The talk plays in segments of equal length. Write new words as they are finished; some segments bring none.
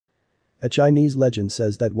A Chinese legend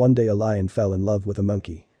says that one day a lion fell in love with a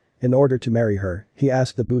monkey. In order to marry her, he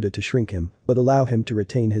asked the Buddha to shrink him, but allow him to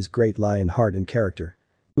retain his great lion heart and character.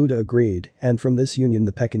 Buddha agreed, and from this union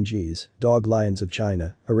the Pekingese, dog lions of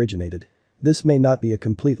China, originated. This may not be a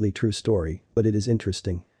completely true story, but it is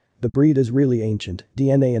interesting. The breed is really ancient,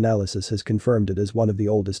 DNA analysis has confirmed it as one of the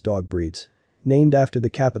oldest dog breeds. Named after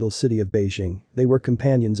the capital city of Beijing, they were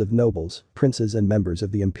companions of nobles, princes and members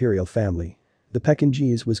of the imperial family. The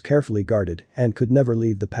Pekingese was carefully guarded and could never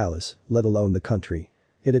leave the palace, let alone the country.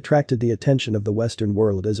 It attracted the attention of the Western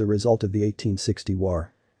world as a result of the 1860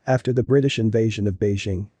 war. After the British invasion of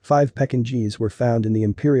Beijing, 5 Pekingese were found in the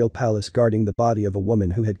imperial palace guarding the body of a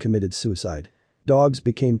woman who had committed suicide. Dogs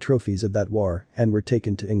became trophies of that war and were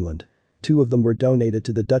taken to England. 2 of them were donated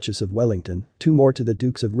to the Duchess of Wellington, 2 more to the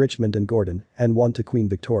Dukes of Richmond and Gordon, and 1 to Queen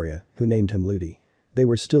Victoria, who named him Ludi. They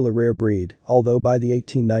were still a rare breed, although by the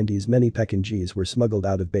 1890s many Pekingese were smuggled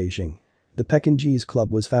out of Beijing. The Pekingese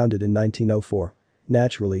Club was founded in 1904.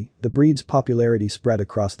 Naturally, the breed's popularity spread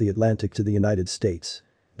across the Atlantic to the United States.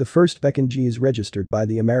 The first Pekingese registered by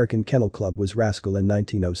the American Kennel Club was Raskal in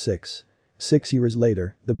 1906. 6 years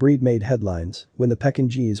later, the breed made headlines when the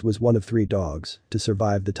Pekingese was one of 3 dogs to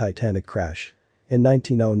survive the Titanic crash. In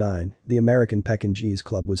 1909, the American Pekingese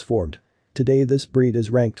Club was formed. Today this breed is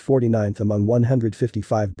ranked 49th among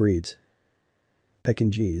 155 breeds.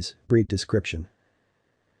 Pekingese, breed description.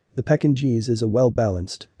 The Pekingese is a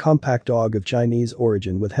well-balanced, compact dog of Chinese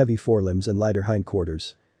origin with heavy forelimbs and lighter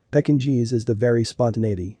hindquarters. Pekingese is the very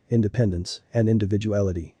spontaneity, independence, and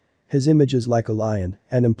individuality. His image is like a lion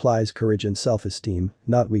and implies courage and self-esteem,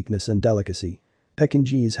 not weakness and delicacy.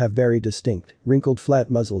 Pekingese have very distinct, wrinkled flat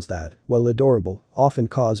muzzles that, while adorable, often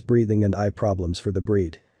cause breathing and eye problems for the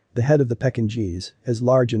breed. The head of the Pekingese is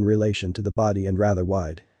large in relation to the body and rather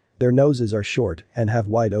wide. Their noses are short and have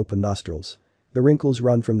wide open nostrils. The wrinkles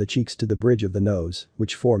run from the cheeks to the bridge of the nose,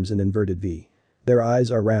 which forms an inverted V. Their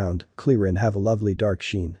eyes are round, clear and have a lovely dark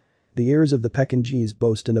sheen. The ears of the Pekingese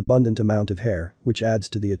boast an abundant amount of hair, which adds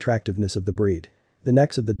to the attractiveness of the breed. The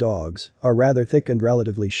necks of the dogs are rather thick and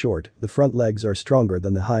relatively short, the front legs are stronger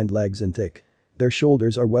than the hind legs and thick. Their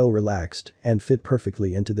shoulders are well relaxed and fit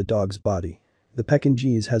perfectly into the dog's body. The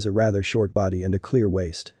Pekingese has a rather short body and a clear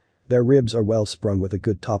waist. Their ribs are well sprung with a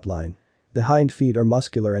good top line. The hind feet are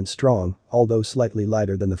muscular and strong, although slightly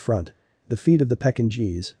lighter than the front. The feet of the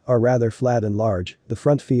Pekingese are rather flat and large, the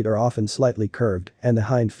front feet are often slightly curved and the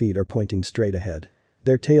hind feet are pointing straight ahead.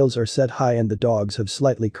 Their tails are set high and the dogs have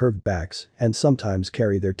slightly curved backs and sometimes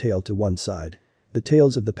carry their tail to one side. The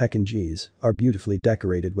tails of the Pekingese are beautifully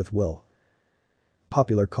decorated with wool.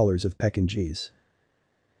 Popular colors of Pekingese.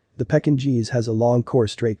 The Pekingese has a long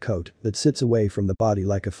coarse straight coat that sits away from the body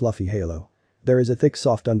like a fluffy halo. There is a thick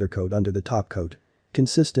soft undercoat under the top coat.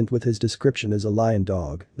 Consistent with his description as a lion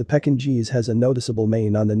dog, the Pekingese has a noticeable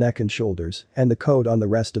mane on the neck and shoulders, and the coat on the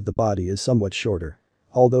rest of the body is somewhat shorter.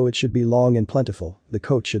 Although it should be long and plentiful, the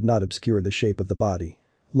coat should not obscure the shape of the body.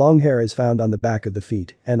 Long hair is found on the back of the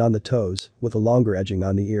feet and on the toes, with a longer edging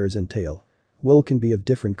on the ears and tail. Wool can be of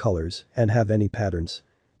different colors and have any patterns.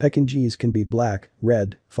 Pekingese can be black,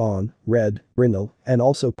 red, fawn, red, brindle, and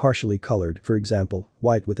also partially colored, for example,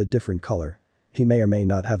 white with a different color. He may or may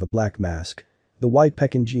not have a black mask. The white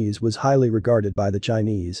Pekingese was highly regarded by the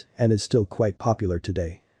Chinese and is still quite popular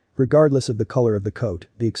today. Regardless of the color of the coat,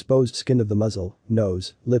 the exposed skin of the muzzle,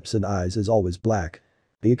 nose, lips and eyes is always black.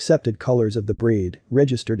 The accepted colors of the breed,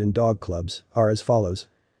 registered in dog clubs, are as follows.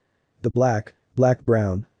 The black,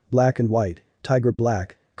 black-brown, black and white, tiger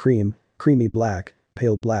black, cream, creamy black,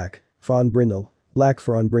 pale black, fawn brindle, black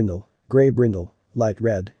fawn brindle, gray brindle, light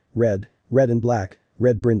red, red, red and black,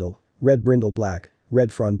 red brindle black,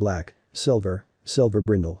 red fawn black, silver, silver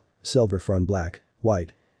brindle, silver fawn black,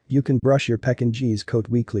 white. You can brush your Pekingese coat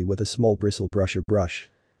weekly with a small bristle brush or brush.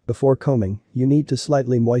 Before combing, you need to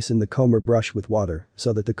slightly moisten the comb or brush with water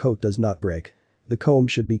so that the coat does not break. The comb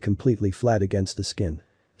should be completely flat against the skin.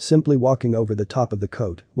 Simply walking over the top of the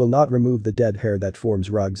coat will not remove the dead hair that forms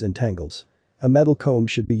rugs and tangles. A metal comb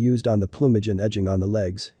should be used on the plumage and edging on the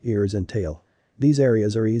legs, ears and tail. These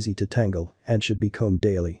areas are easy to tangle and should be combed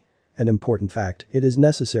daily. An important fact, it is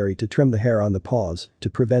necessary to trim the hair on the paws to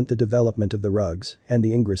prevent the development of the rugs and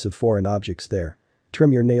the ingress of foreign objects there.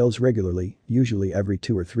 Trim your nails regularly, usually every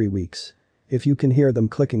 2 or 3 weeks. If you can hear them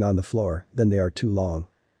clicking on the floor, then they are too long.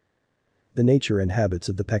 The nature and habits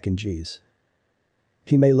of the Pekingese.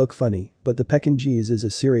 He may look funny, but the Pekingese is a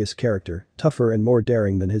serious character, tougher and more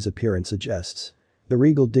daring than his appearance suggests. The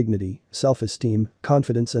regal dignity, self-esteem,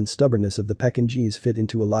 confidence and stubbornness of the Pekingese fit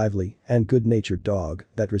into a lively and good-natured dog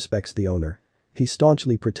that respects the owner. He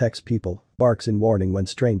staunchly protects people, barks in warning when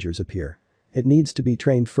strangers appear. It needs to be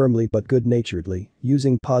trained firmly but good-naturedly,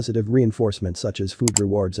 using positive reinforcement such as food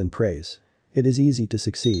rewards and praise. It is easy to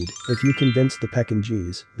succeed if you convince the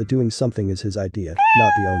Pekingese that doing something is his idea,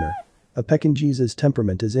 not the owner. A Pekingese's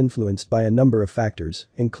temperament is influenced by a number of factors,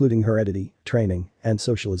 including heredity, training, and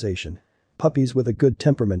socialization. Puppies with a good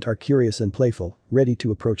temperament are curious and playful, ready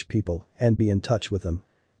to approach people and be in touch with them.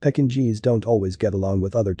 Pekingese don't always get along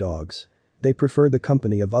with other dogs. They prefer the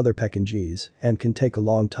company of other Pekingese and can take a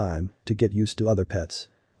long time to get used to other pets.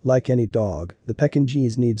 Like any dog, the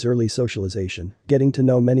Pekingese needs early socialization, getting to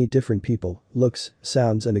know many different people, looks,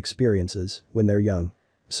 sounds and experiences when they're young.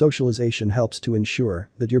 Socialization helps to ensure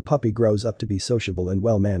that your puppy grows up to be sociable and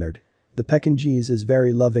well-mannered. The Pekingese is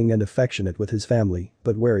very loving and affectionate with his family,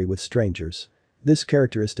 but wary with strangers. This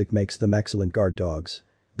characteristic makes them excellent guard dogs.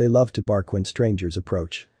 They love to bark when strangers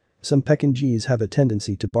approach. Some Pekingese have a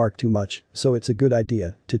tendency to bark too much, so it's a good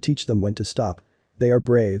idea to teach them when to stop. They are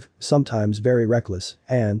brave, sometimes very reckless,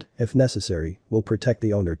 and, if necessary, will protect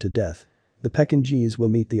the owner to death. The Pekingese will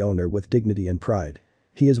meet the owner with dignity and pride.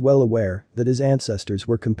 He is well aware that his ancestors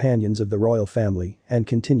were companions of the royal family and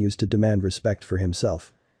continues to demand respect for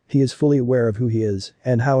himself. He is fully aware of who he is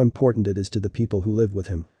and how important it is to the people who live with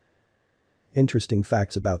him. Interesting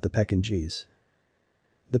facts about the Pekingese.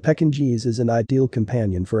 The Pekingese is an ideal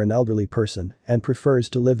companion for an elderly person and prefers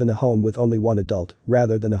to live in a home with only one adult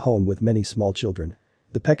rather than a home with many small children.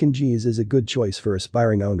 The Pekingese is a good choice for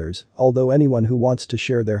aspiring owners, although anyone who wants to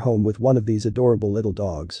share their home with one of these adorable little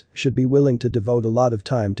dogs should be willing to devote a lot of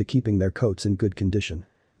time to keeping their coats in good condition.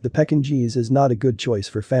 The Pekingese is not a good choice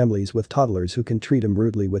for families with toddlers who can treat him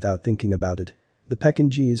rudely without thinking about it. The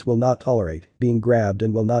Pekingese will not tolerate being grabbed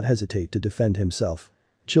and will not hesitate to defend himself.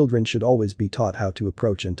 Children should always be taught how to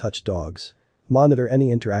approach and touch dogs. Monitor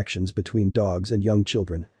any interactions between dogs and young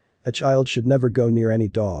children. A child should never go near any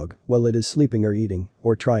dog while it is sleeping or eating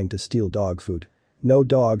or trying to steal dog food. No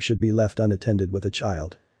dog should be left unattended with a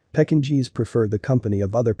child. Pekingese prefer the company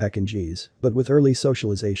of other Pekingese, but with early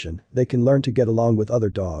socialization, they can learn to get along with other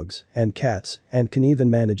dogs and cats and can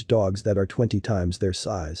even manage dogs that are 20 times their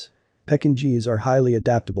size. Pekingese are highly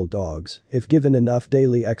adaptable dogs if given enough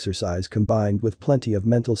daily exercise combined with plenty of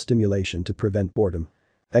mental stimulation to prevent boredom.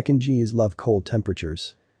 Pekingese love cold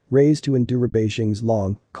temperatures. Raised to endure Beijing's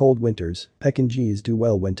long, cold winters, Pekingese do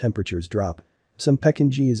well when temperatures drop. Some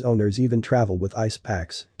Pekingese owners even travel with ice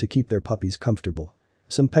packs to keep their puppies comfortable.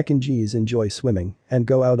 Some Pekingese enjoy swimming and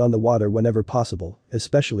go out on the water whenever possible,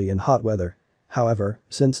 especially in hot weather. However,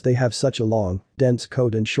 since they have such a long, dense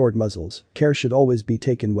coat and short muzzles, care should always be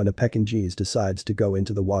taken when a Pekingese decides to go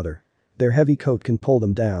into the water. Their heavy coat can pull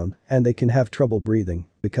them down and they can have trouble breathing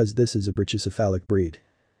because this is a brachycephalic breed.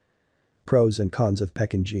 Pros and cons of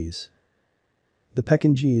Pekingese. The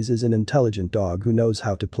Pekingese is an intelligent dog who knows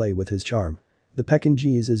how to play with his charm. The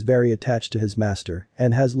Pekingese is very attached to his master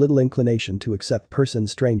and has little inclination to accept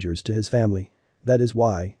strangers to his family. That is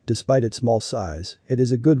why, despite its small size, it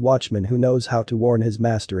is a good watchman who knows how to warn his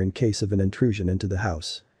master in case of an intrusion into the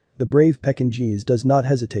house. The brave Pekingese does not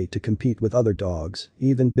hesitate to compete with other dogs,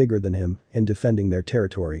 even bigger than him, in defending their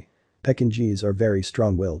territory. Pekingese are very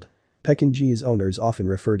strong-willed. Pekingese owners often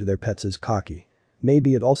refer to their pets as cocky.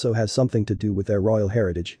 Maybe it also has something to do with their royal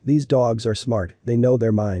heritage. These dogs are smart, they know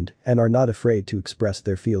their mind, and are not afraid to express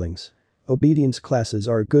their feelings. Obedience classes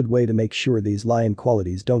are a good way to make sure these lion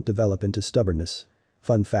qualities don't develop into stubbornness.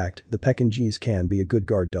 Fun fact, the Pekingese can be a good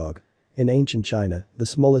guard dog. In ancient China, the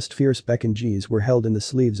smallest fierce Pekingese were held in the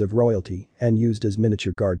sleeves of royalty and used as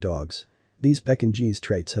miniature guard dogs. These Pekingese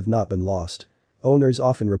traits have not been lost. Owners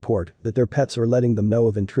often report that their pets are letting them know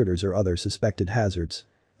of intruders or other suspected hazards.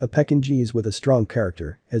 A Pekingese with a strong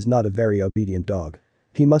character is not a very obedient dog.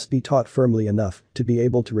 He must be taught firmly enough to be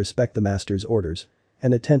able to respect the master's orders.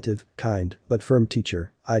 An attentive, kind, but firm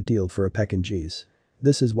teacher, ideal for a Pekingese.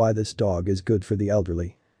 This is why this dog is good for the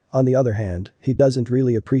elderly. On the other hand, he doesn't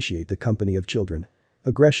really appreciate the company of children.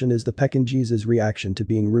 Aggression is the Pekingese's reaction to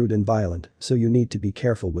being rude and violent, so you need to be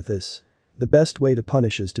careful with this. The best way to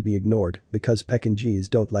punish is to be ignored because Pekingese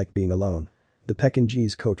don't like being alone. The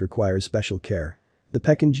Pekingese coat requires special care. The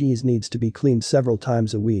Pekingese needs to be cleaned several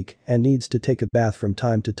times a week and needs to take a bath from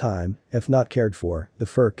time to time. If not cared for, the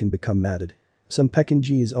fur can become matted. Some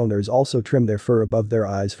Pekingese owners also trim their fur above their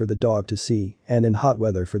eyes for the dog to see and in hot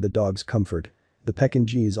weather for the dog's comfort. The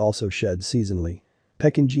Pekingese also shed seasonally.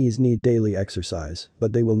 Pekingese need daily exercise,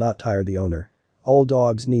 but they will not tire the owner. All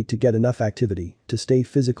dogs need to get enough activity to stay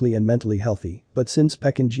physically and mentally healthy, but since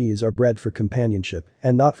Pekingese are bred for companionship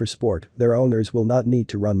and not for sport, their owners will not need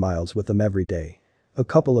to run miles with them every day. A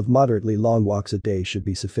couple of moderately long walks a day should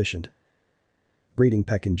be sufficient. Breeding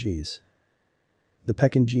Pekingese. The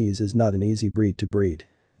Pekingese is not an easy breed to breed.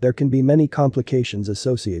 There can be many complications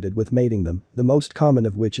associated with mating them, the most common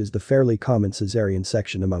of which is the fairly common cesarean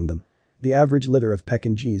section among them. The average litter of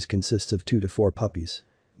Pekingese consists of 2 to 4 puppies.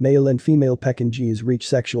 Male and female Pekingese reach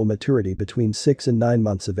sexual maturity between 6 and 9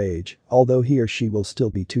 months of age, although he or she will still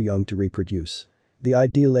be too young to reproduce. The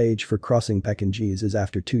ideal age for crossing Pekingese is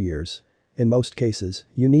after 2 years. In most cases,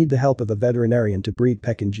 you need the help of a veterinarian to breed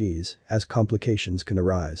Pekingese, as complications can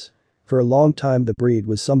arise. For a long time the breed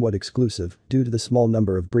was somewhat exclusive due to the small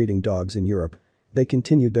number of breeding dogs in Europe. They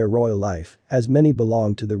continued their royal life, as many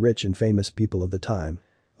belonged to the rich and famous people of the time.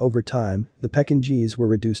 Over time, the Pekingese were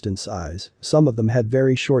reduced in size, some of them had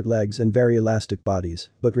very short legs and very elastic bodies,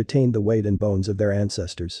 but retained the weight and bones of their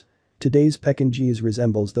ancestors. Today's Pekingese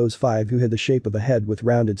resembles those 5 who had the shape of a head with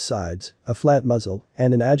rounded sides, a flat muzzle,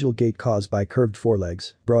 and an agile gait caused by curved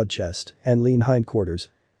forelegs, broad chest, and lean hindquarters.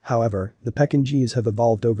 However, the Pekingese have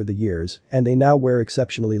evolved over the years, and they now wear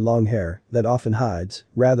exceptionally long hair that often hides,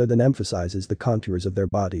 rather than emphasizes the contours of their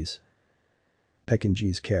bodies.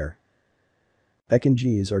 Pekingese care.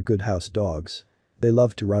 Pekingese are good house dogs. They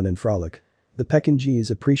love to run and frolic. The Pekingese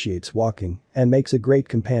appreciates walking and makes a great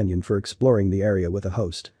companion for exploring the area with a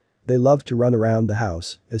host. They love to run around the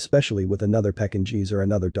house, especially with another Pekingese or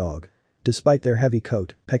another dog. Despite their heavy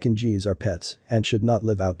coat, Pekingese are pets and should not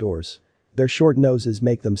live outdoors. Their short noses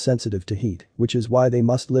make them sensitive to heat, which is why they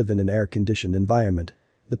must live in an air-conditioned environment.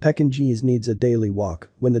 The Pekingese needs a daily walk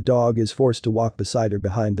when the dog is forced to walk beside or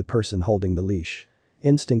behind the person holding the leash.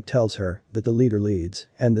 Instinct tells her that the leader leads,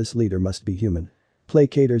 and this leader must be human. Play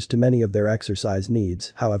caters to many of their exercise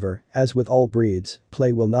needs, however, as with all breeds,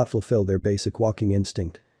 play will not fulfill their basic walking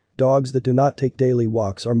instinct. Dogs that do not take daily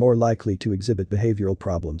walks are more likely to exhibit behavioral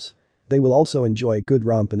problems. They will also enjoy a good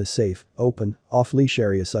romp in a safe, open, off-leash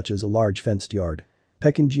area such as a large fenced yard.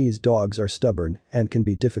 Pekingese dogs are stubborn and can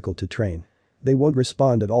be difficult to train. They won't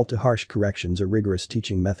respond at all to harsh corrections or rigorous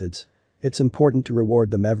teaching methods. It's important to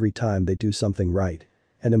reward them every time they do something right.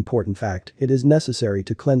 An important fact, it is necessary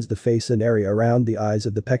to cleanse the face and area around the eyes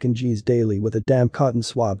of the Pekingese daily with a damp cotton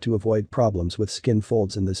swab to avoid problems with skin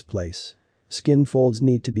folds in this place. Skin folds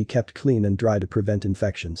need to be kept clean and dry to prevent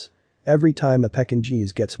infections. Every time a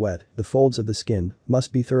Pekingese gets wet, the folds of the skin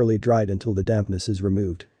must be thoroughly dried until the dampness is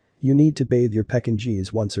removed. You need to bathe your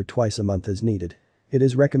Pekingese once or twice a month as needed. It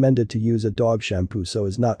is recommended to use a dog shampoo so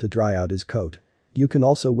as not to dry out his coat. You can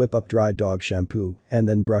also whip up dry dog shampoo and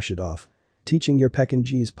then brush it off. Teaching your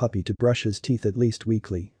Pekingese puppy to brush his teeth at least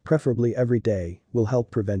weekly, preferably every day, will help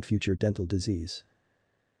prevent future dental disease.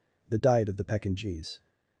 The diet of the Pekingese.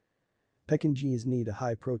 Pekingese need a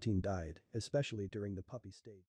high-protein diet, especially during the puppy stage.